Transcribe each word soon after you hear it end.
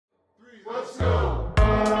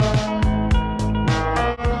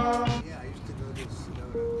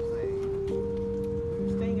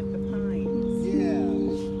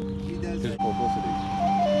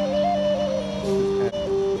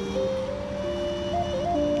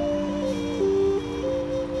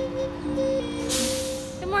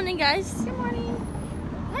morning, guys. Good morning.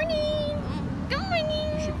 Morning. Good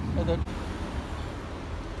morning. Hold on.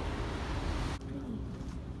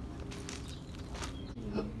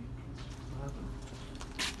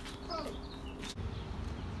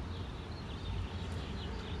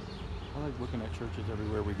 I like looking at churches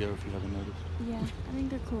everywhere we go, if you haven't noticed. Yeah, I think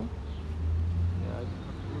they're cool. Yeah, I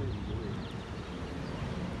really enjoy it.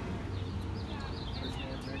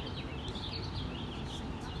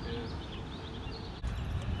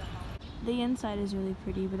 The inside is really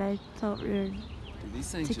pretty, but I felt weird Dude,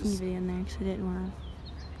 these things taking a just video in there because I didn't want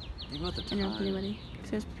think about the to interrupt time. anybody.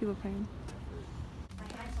 Because there's people praying.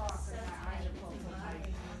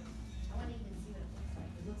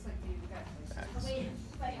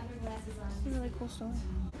 It's a really cool store.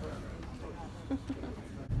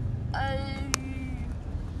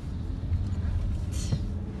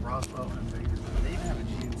 Roswell and Baker. They even have a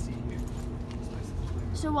GNC here.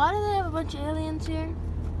 So why do they have a bunch of aliens here?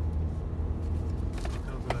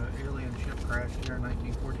 Because an alien ship crashed here in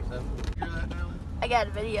 1947. You hear that now? I got a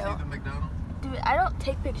See video. the McDonald's? Dude, I don't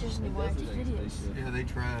take pictures anymore, I take videos. Yeah, they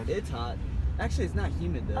tried. It's hot. Actually, it's not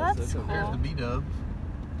humid though. Oh, that's so it's okay. There's the B-dubs.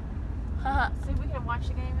 Haha. See, we can watch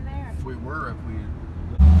the game in there. If we were,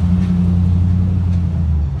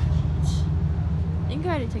 You can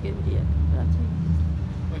already take a video. But that's me.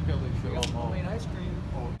 like how they show them all. Homemade ice cream.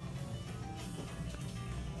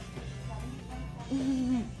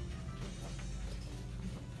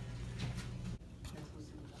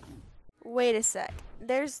 Wait a sec.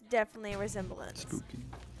 There's definitely a resemblance. Spooky.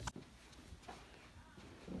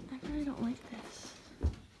 I really don't like this.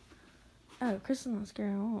 Oh, Crystal's not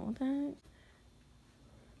scared at all. What the heck?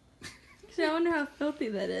 See, I wonder how filthy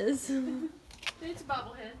that is. It's a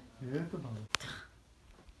bobblehead. Yeah, it's a bubble.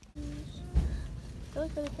 They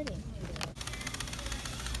look really pretty.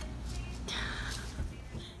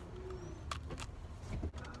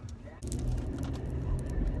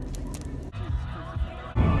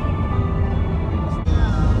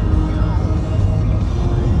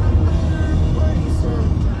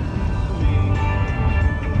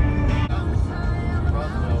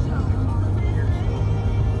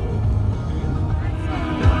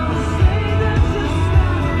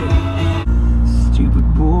 Stupid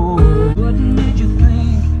boy. What did you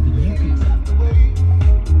think?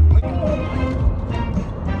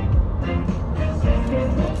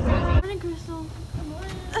 Morning, Crystal.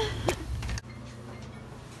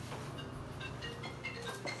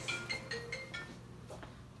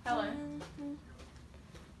 Hello.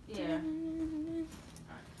 Yeah.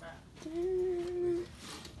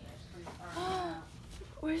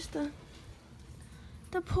 Where's the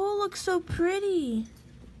pool looks so pretty.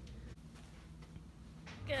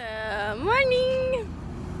 Good morning.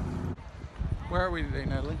 Where are we today,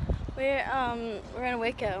 Natalie? We're in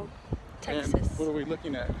Waco, Texas. And what are we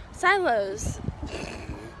looking at? Silos.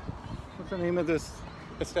 What's the name of this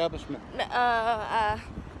establishment?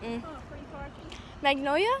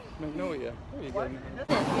 Magnolia? Magnolia. There you go.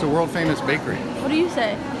 It's a world famous bakery. What do you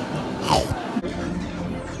say?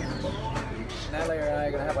 Natalie and I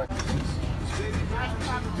are gonna have our.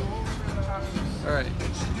 All right,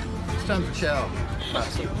 it's time for chow.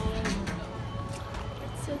 It's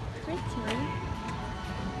so pretty.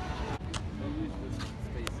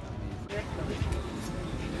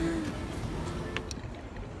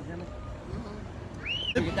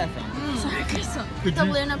 Where'd you get that from? Sorry, Crystal. The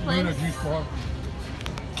Luna place.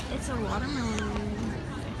 It's a watermelon.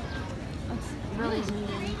 It's really zoomed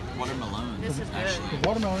in. Watermelon. This is good.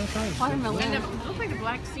 Watermelon inside. Watermelon. And it looks like the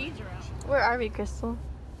black seeds are out. Where are we, Crystal?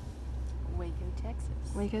 Waco,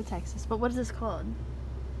 Texas. Waco, Texas. But what is this called?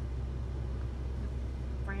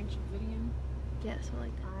 Branch Davidian. Yeah, something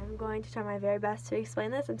like that. I'm going to try my very best to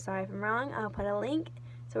explain this. I'm sorry if I'm wrong. I'll put a link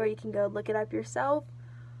so where you can go look it up yourself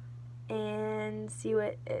and see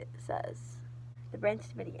what it says. The Branch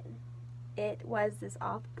Davidian. It was this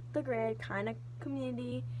off-the-grid kind of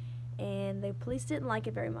community, and the police didn't like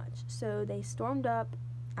it very much. So they stormed up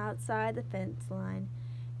outside the fence line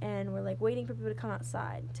and were like waiting for people to come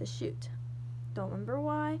outside to shoot. Don't remember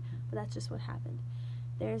why, but that's just what happened.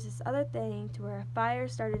 There's this other thing to where a fire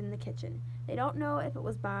started in the kitchen. They don't know if it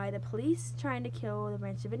was by the police trying to kill the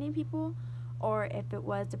Branch Davidian people or if it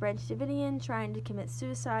was the Branch Davidian trying to commit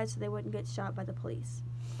suicide so they wouldn't get shot by the police.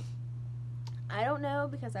 I don't know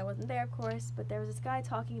because I wasn't there, of course, but there was this guy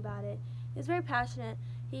talking about it. He was very passionate.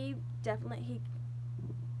 He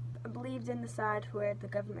believed in the side where the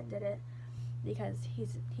government did it because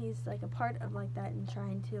he's like a part of like that and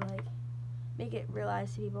trying to like make it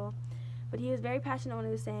realized to people. But he was very passionate when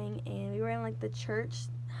he was saying, and we were in like the church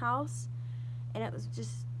house, and it was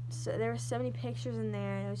just there were so many pictures in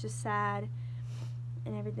there, and it was just sad.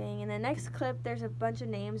 and everything. And the next clip, there's a bunch of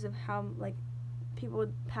names of how like people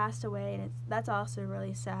passed away, and that's also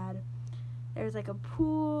really sad. There's like a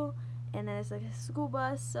pool, and then it's like a school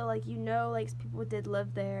bus, so like like people did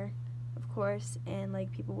live there, of course, and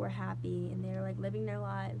like people were happy and they're like living their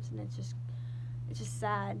lives, and it's just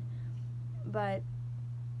sad. But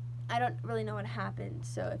I don't really know what happened,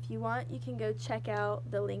 so if you want, you can go check out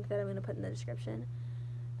the link that I'm going to put in the description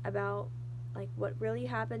about like what really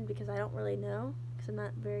happened, because I don't really know, because I'm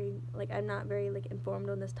not very informed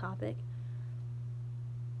on this topic.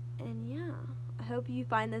 And yeah, I hope you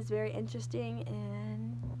find this very interesting,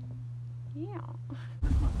 and yeah.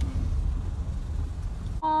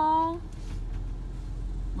 Aww.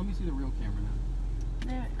 Let me see the real camera now.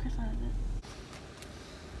 There, Chris has it.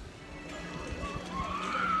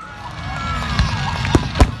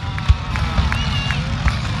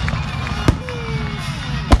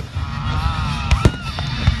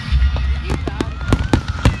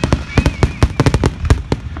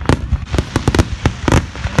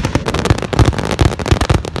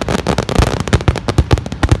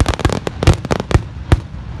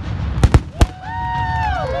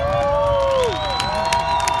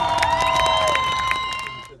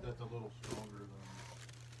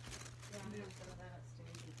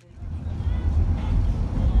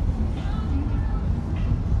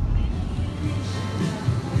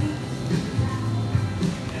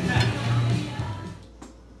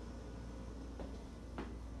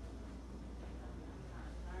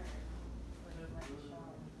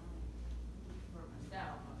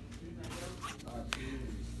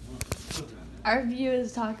 Our view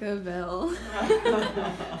is Taco Bell.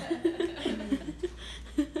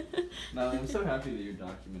 No, I'm so happy that you're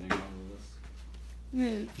documenting all of this.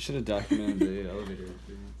 Yeah. You should have documented the elevator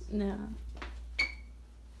experience. No.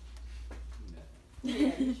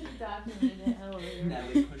 Yeah, you should document the elevator.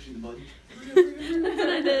 Natalie pushing the button. That's what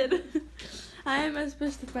I did. I almost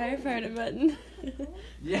pushed the firefighter button.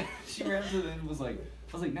 Yeah, she ran to the end and was like,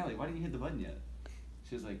 I was like, Natalie, why didn't you hit the button yet?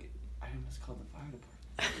 She was like, I almost called the fire department.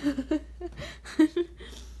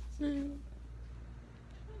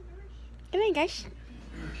 Come on, guys.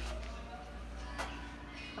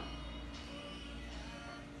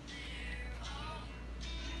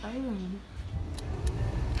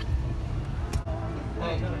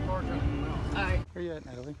 Alright. Where you at,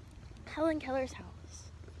 Natalie? Helen Keller's house.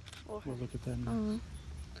 We'll look at that now.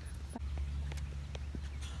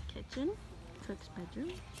 Kitchen, cook's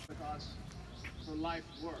bedroom. With us for life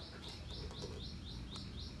work.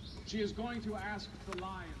 She is going to ask the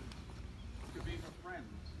lion to be her friend.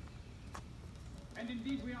 And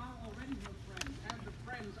indeed we are already her friends and the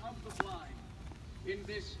friends of the blind in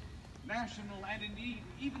this national and indeed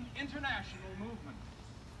even international movement.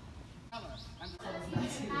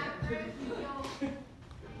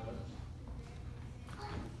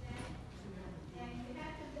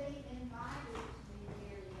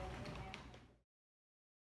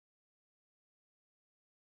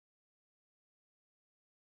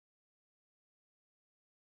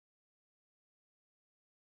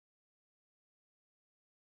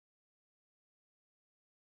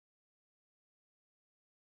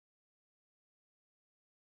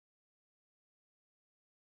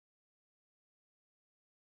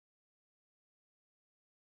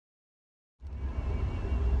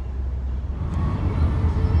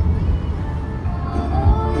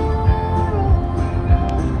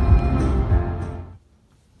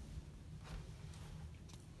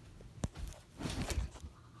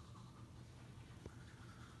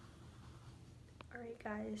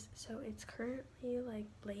 Guys, so it's currently like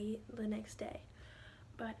late the next day,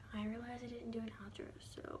 but I realized I didn't do an outro,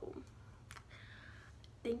 so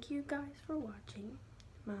thank you guys for watching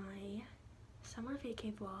my summer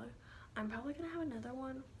vacay vlog. I'm probably gonna have another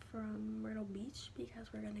one from Myrtle Beach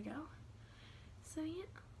because we're gonna go. So yeah,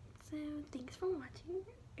 so thanks for watching.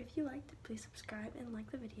 If you liked it, please subscribe and like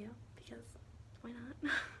the video because why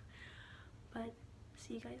not? But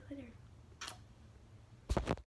see you guys later.